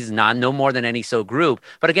absolutely is not, no more than any so group.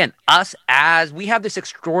 But again, as we have this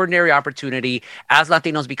extraordinary opportunity, as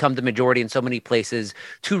Latinos become the majority in so many places,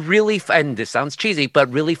 to really, and this sounds cheesy, but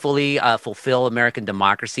really fully fulfill American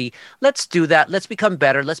democracy. Let's do that. Let's become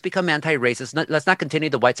better. Let's become anti-racist. Let's not continue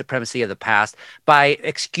the white supremacy of the past by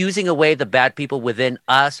excusing away the bad people within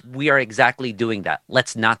us. We are exactly doing that.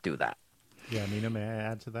 Let's not do that. Yeah, Nina, may I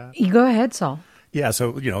add to that? You go ahead, Saul. Yeah,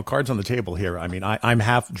 so, cards on the table here. I mean, I'm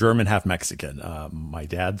half German, half Mexican. My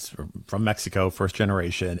dad's from Mexico, first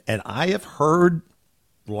generation, and I have heard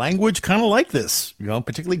language kind of like this,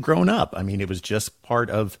 particularly grown up. I mean, it was just part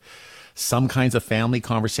of some kinds of family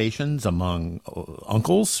conversations among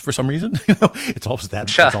uncles for some reason. It's always that.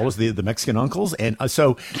 Sure. It's always the Mexican uncles. And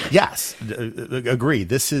so, yes, agree.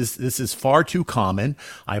 This is far too common.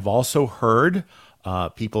 I've also heard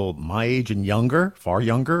people my age and younger, far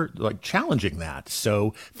younger, like challenging that.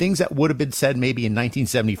 So things that would have been said maybe in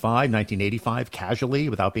 1975, 1985, casually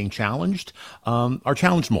without being challenged, are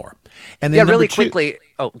challenged more. And then really quickly.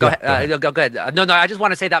 Oh, go ahead. Go ahead. No, I just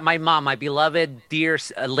want to say that my mom, my beloved, dear,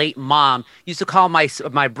 late mom, used to call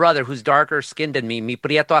my brother, who's darker skinned than me, mi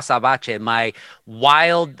prieto azabache, my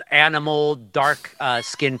wild animal, dark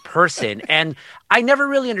skinned person. And I never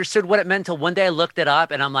really understood what it meant until one day I looked it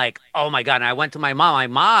up and I'm like, oh my God. And I went to my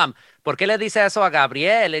mom, ¿por qué le dice eso a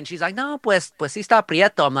Gabriel? And she's like, no, pues sí está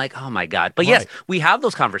prieto. I'm like, oh my God. But yes, we have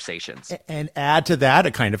those conversations. And add to that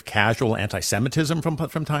a kind of casual anti-Semitism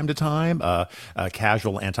from time to time,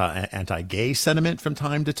 casual anti-gay sentiment from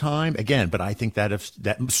time to time. Again, but I think that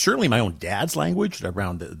certainly my own dad's language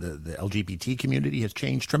around the LGBT community has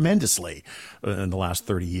changed tremendously in the last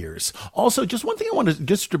 30 years. Also, just one thing I want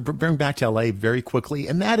to bring back to LA very quickly,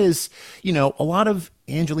 and that is, a lot of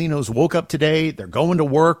Angelenos woke up today. They're going to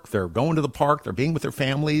work. They're going to the park. They're being with their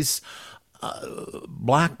families.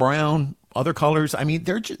 Black, brown, other colors. I mean,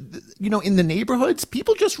 they're just, in the neighborhoods,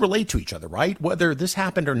 people just relate to each other, right? Whether this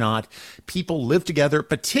happened or not, people live together,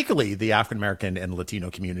 particularly the African-American and Latino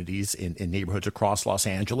communities in neighborhoods across Los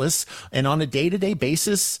Angeles. And on a day-to-day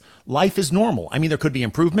basis, life is normal. I mean, there could be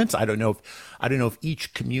improvements. I don't know if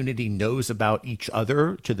each community knows about each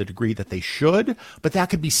other to the degree that they should, but that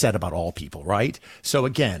could be said about all people, right? So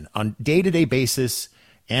again, on day-to-day basis,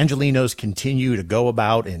 Angelenos continue to go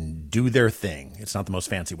about and do their thing. It's not the most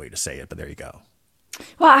fancy way to say it, but there you go.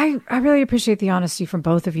 Well, I really appreciate the honesty from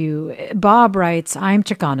both of you. Bob writes, I'm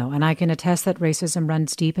Chicano, and I can attest that racism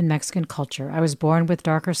runs deep in Mexican culture. I was born with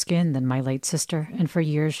darker skin than my late sister, and for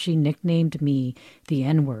years she nicknamed me the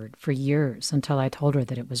N-word for years until I told her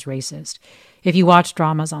that it was racist. If you watch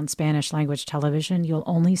dramas on Spanish-language television, you'll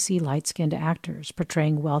only see light-skinned actors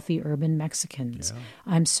portraying wealthy urban Mexicans.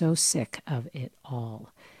 Yeah. I'm so sick of it all.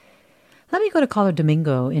 Let me go to caller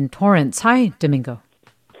Domingo in Torrance. Hi, Domingo.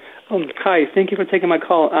 Hi, thank you for taking my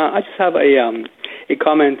call. I just have a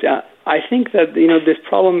comment. I think that this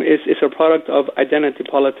problem is a product of identity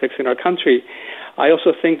politics in our country. I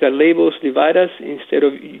also think that labels divide us instead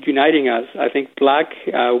of uniting us. I think black,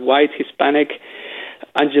 white, Hispanic,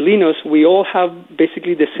 Angelenos, we all have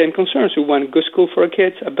basically the same concerns. We want good school for our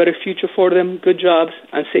kids, a better future for them, good jobs,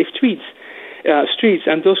 and safe streets.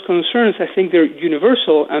 And those concerns, I think they're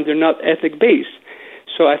universal and they're not ethnic-based.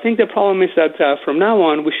 So I think the problem is that from now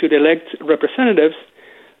on, we should elect representatives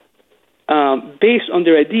based on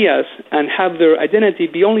their ideas and have their identity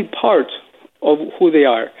be only part of who they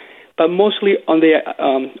are, but mostly on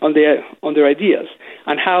their ideas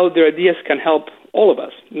and how their ideas can help all of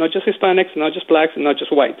us, not just Hispanics, not just blacks, and not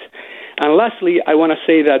just whites. And lastly, I want to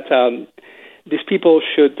say that these people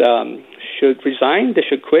should resign. They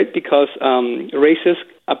should quit because races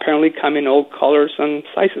apparently come in all colors and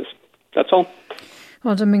sizes. That's all.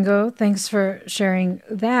 Well, Domingo, thanks for sharing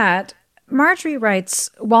that. Marjorie writes,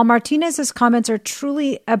 while Martinez's comments are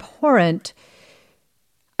truly abhorrent,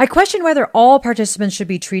 I question whether all participants should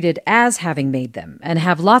be treated as having made them and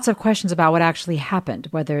have lots of questions about what actually happened,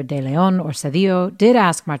 whether De Leon or Cedillo did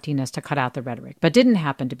ask Martinez to cut out the rhetoric, but didn't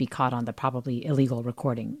happen to be caught on the probably illegal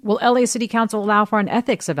recording. Will LA City Council allow for an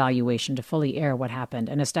ethics evaluation to fully air what happened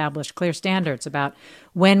and establish clear standards about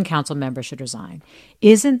when council members should resign?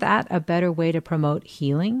 Isn't that a better way to promote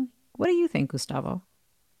healing? What do you think, Gustavo?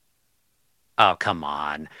 Oh, come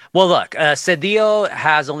on. Well, look, Cedillo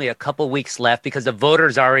has only a couple weeks left because the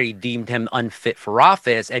voters already deemed him unfit for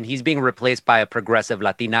office, and he's being replaced by a progressive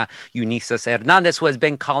Latina, Eunice Hernandez, who has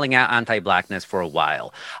been calling out anti-blackness for a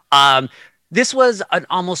while. This was an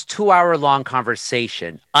almost 2-hour-long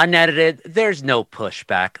conversation. Unedited, there's no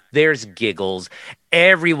pushback. There's giggles.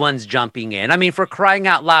 Everyone's jumping in. I mean, for crying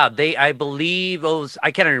out loud, I believe it was,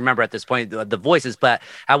 I can't even remember at this point the voices, but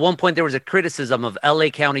at one point there was a criticism of LA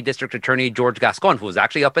County District Attorney George Gascon, who was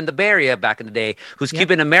actually up in the Bay Area back in the day, who's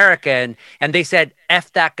Cuban American. And they said,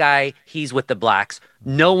 F that guy, he's with the blacks.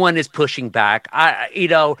 No one is pushing back.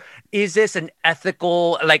 Is this an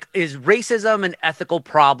ethical, is racism an ethical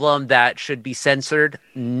problem that should be censored?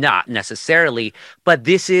 Not necessarily, but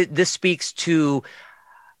this speaks to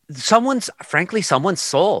someone's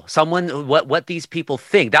soul, what these people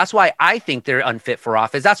think. That's why I think they're unfit for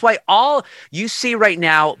office. That's why all you see right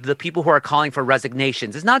now, the people who are calling for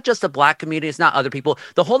resignations, it's not just the black community, it's not other people,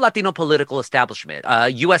 the whole Latino political establishment.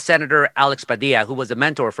 U.S. Senator Alex Padilla, who was a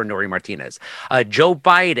mentor for Nuri Martinez, Joe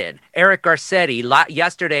Biden, Eric Garcetti,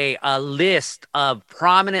 yesterday, a list of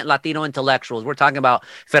prominent Latino intellectuals. We're talking about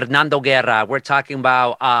Fernando Guerra. We're talking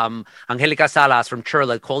about Angelica Salas from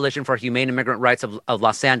CHIRLA, Coalition for Humane Immigrant Rights of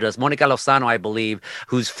Los Angeles. Monica Lozano, I believe,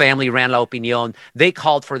 whose family ran La Opinión, they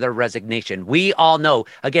called for their resignation. We all know,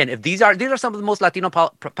 again, if these are some of the most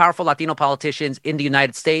powerful Latino politicians in the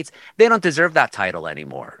United States, they don't deserve that title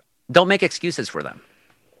anymore. Don't make excuses for them.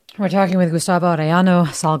 We're talking with Gustavo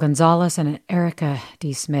Arellano, Saul Gonzalez, and Erica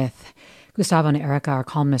D. Smith. Gustavo and Erica are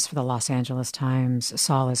columnists for the Los Angeles Times.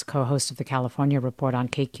 Saul is co-host of the California Report on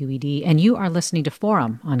KQED, and you are listening to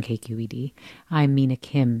Forum on KQED. I'm Mina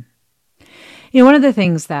Kim. One of the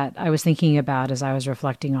things that I was thinking about as I was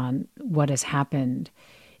reflecting on what has happened,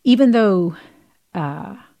 even though,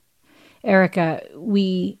 Erica,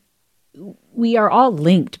 we are all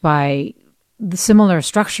linked by the similar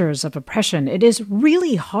structures of oppression, it is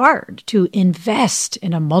really hard to invest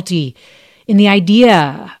in the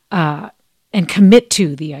idea and commit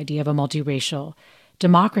to the idea of a multiracial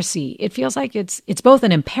democracy. It feels like it's both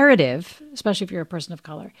an imperative, especially if you're a person of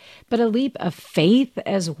color, but a leap of faith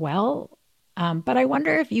as well. But I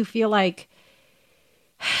wonder if you feel like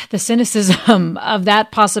the cynicism of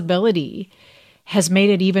that possibility has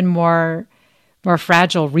made it even more more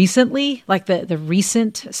fragile recently? Like the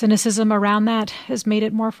recent cynicism around that has made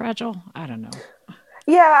it more fragile? I don't know.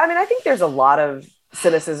 Yeah, I mean, I think there's a lot of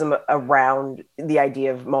cynicism around the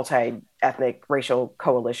idea of multi-ethnic racial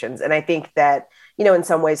coalitions. And I think that, in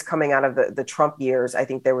some ways coming out of the Trump years, I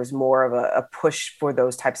think there was more of a push for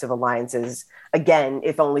those types of alliances, again,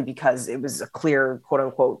 if only because it was a clear, quote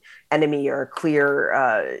unquote, enemy or a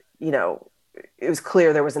clear, it was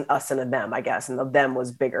clear there was an us and a them, I guess, and the them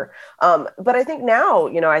was bigger. But I think now,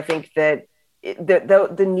 I think that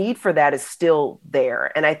the need for that is still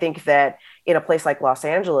there. And I think that in a place like Los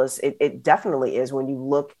Angeles, it definitely is when you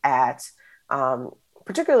look at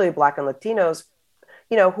particularly Black and Latinos,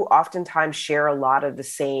 who oftentimes share a lot of the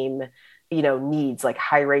same, needs, like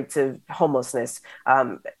high rates of homelessness,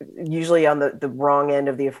 usually on the wrong end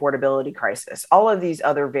of the affordability crisis, all of these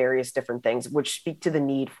other various different things, which speak to the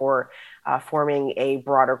need for forming a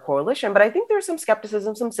broader coalition. But I think there's some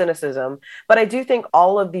skepticism, some cynicism, but I do think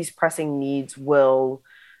all of these pressing needs will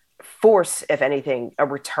force, if anything, a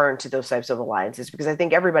return to those types of alliances, because I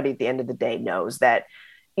think everybody at the end of the day knows that,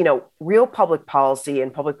 real public policy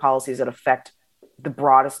and public policies that affect the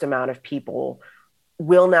broadest amount of people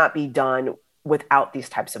will not be done without these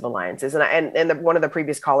types of alliances. And one of the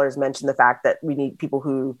previous callers mentioned the fact that we need people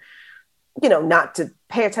who, not to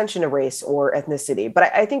pay attention to race or ethnicity.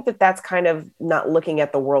 But I think that that's kind of not looking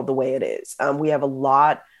at the world the way it is. We have a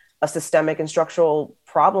lot of systemic and structural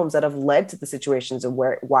problems that have led to the situations of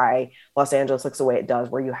why Los Angeles looks the way it does,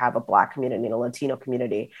 where you have a Black community and a Latino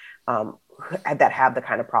community that have the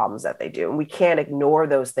kind of problems that they do. And we can't ignore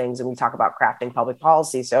those things when we talk about crafting public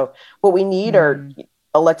policy. So what we need are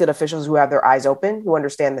elected officials who have their eyes open, who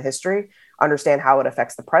understand the history, understand how it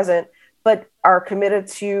affects the present, but are committed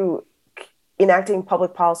to enacting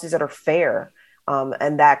public policies that are fair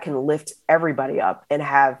and that can lift everybody up and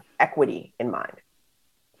have equity in mind.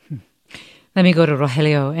 Let me go to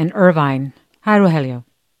Rogelio in Irvine. Hi, Rogelio.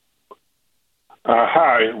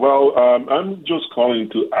 Hi. Well, I'm just calling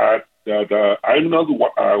to add that I'm not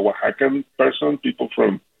a Oaxacan person, people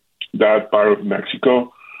from that part of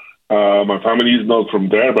Mexico. My family is not from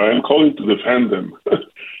there, but I'm calling to defend them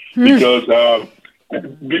because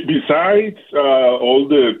besides all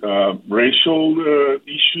the racial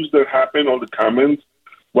issues that happen, all the comments,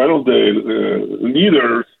 one of the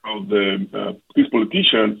leaders of this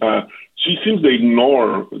politician, she seems to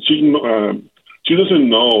ignore. She doesn't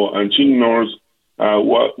know, and she ignores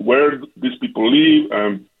where these people live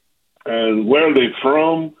and where they're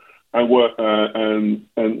from, and what and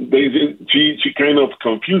she kind of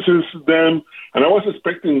confuses them. And I was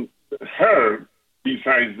expecting her,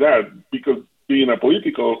 besides that, because being a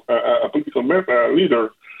political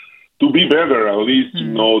leader, to be better, at least to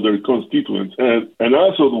know their constituents. And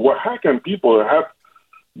also the Oaxacan people have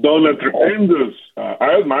done a tremendous,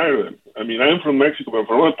 I admire them. I mean, I'm from Mexico, but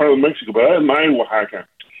from one part of Mexico, but I admire Oaxaca.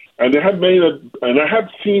 And they have made and I have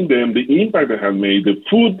seen them, the impact they have made, the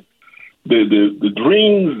food, the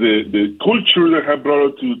drinks, the culture they have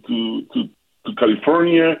brought to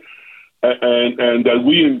California, and that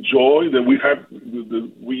we enjoy, that we have,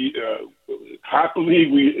 happily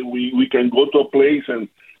we can go to a place and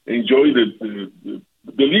enjoy the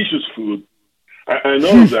delicious food. I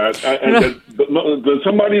know that, and that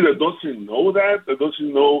somebody that doesn't know that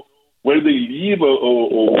doesn't know where they live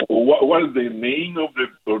or what is the name of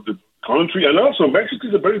the country. And also, Mexico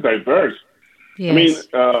is a very diverse. Yes.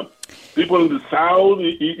 I mean, people in the south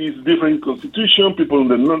is different constitution. People in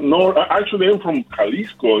the north, actually, I'm from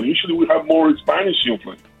Jalisco, and usually we have more Spanish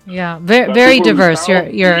influence. Yeah, very diverse.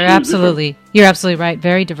 You're absolutely right.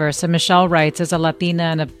 Very diverse. And Michelle writes, as a Latina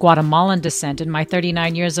and of Guatemalan descent, in my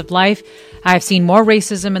 39 years of life, I've seen more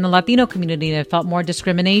racism in the Latino community and have felt more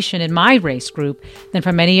discrimination in my race group than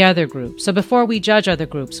from any other group. So before we judge other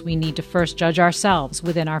groups, we need to first judge ourselves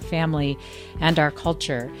within our family and our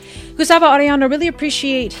culture. Gustavo Arellano, really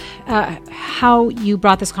appreciate how you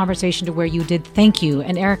brought this conversation to where you did. Thank you.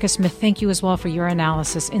 And Erica Smith, thank you as well for your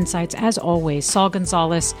analysis, insights, as always. Saul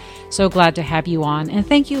Gonzalez, so glad to have you on. And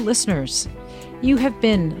thank you, listeners. You have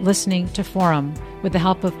been listening to Forum with the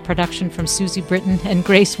help of production from Susie Britton and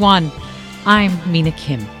Grace One. I'm Mina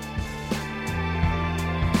Kim.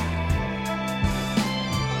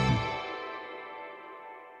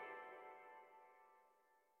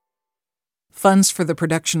 Funds for the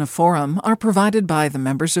production of Forum are provided by the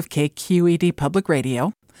members of KQED Public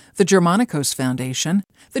Radio, the Germanicos Foundation,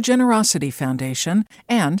 the Generosity Foundation,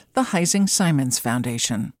 and the Heising Simons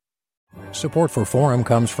Foundation. Support for Forum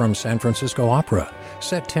comes from San Francisco Opera.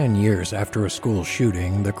 Set 10 years after a school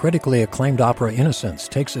shooting, the critically acclaimed opera Innocence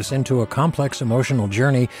takes us into a complex emotional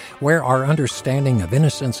journey where our understanding of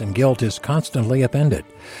innocence and guilt is constantly upended.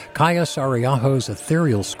 Kaya Sariaho's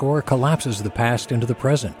ethereal score collapses the past into the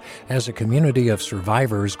present as a community of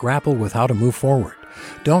survivors grapple with how to move forward.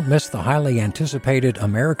 Don't miss the highly anticipated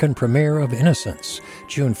American premiere of Innocence,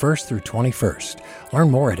 June 1st through 21st. Learn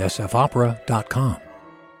more at sfopera.com.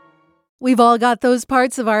 We've all got those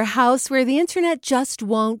parts of our house where the internet just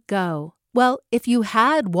won't go. Well, if you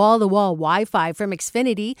had wall-to-wall Wi-Fi from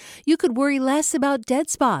Xfinity, you could worry less about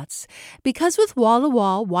dead spots. Because with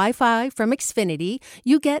wall-to-wall Wi-Fi from Xfinity,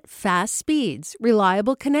 you get fast speeds,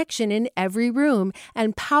 reliable connection in every room,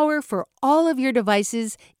 and power for all of your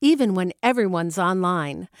devices, even when everyone's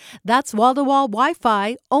online. That's wall-to-wall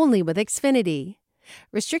Wi-Fi only with Xfinity.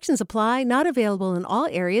 Restrictions apply, not available in all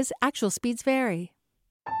areas. Actual speeds vary.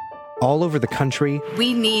 All over the country,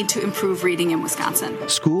 we need to improve reading in Wisconsin.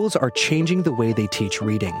 Schools are changing the way they teach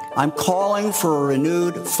reading. I'm calling for a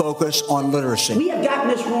renewed focus on literacy. We have gotten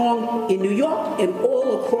this wrong in New York and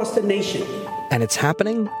all across the nation. And it's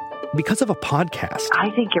happening because of a podcast. I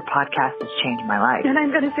think your podcast has changed my life. And I'm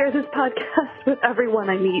going to share this podcast with everyone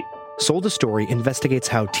I meet. Sold a Story investigates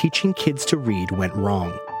how teaching kids to read went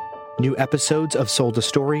wrong. New episodes of Sold a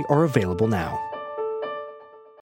Story are available now.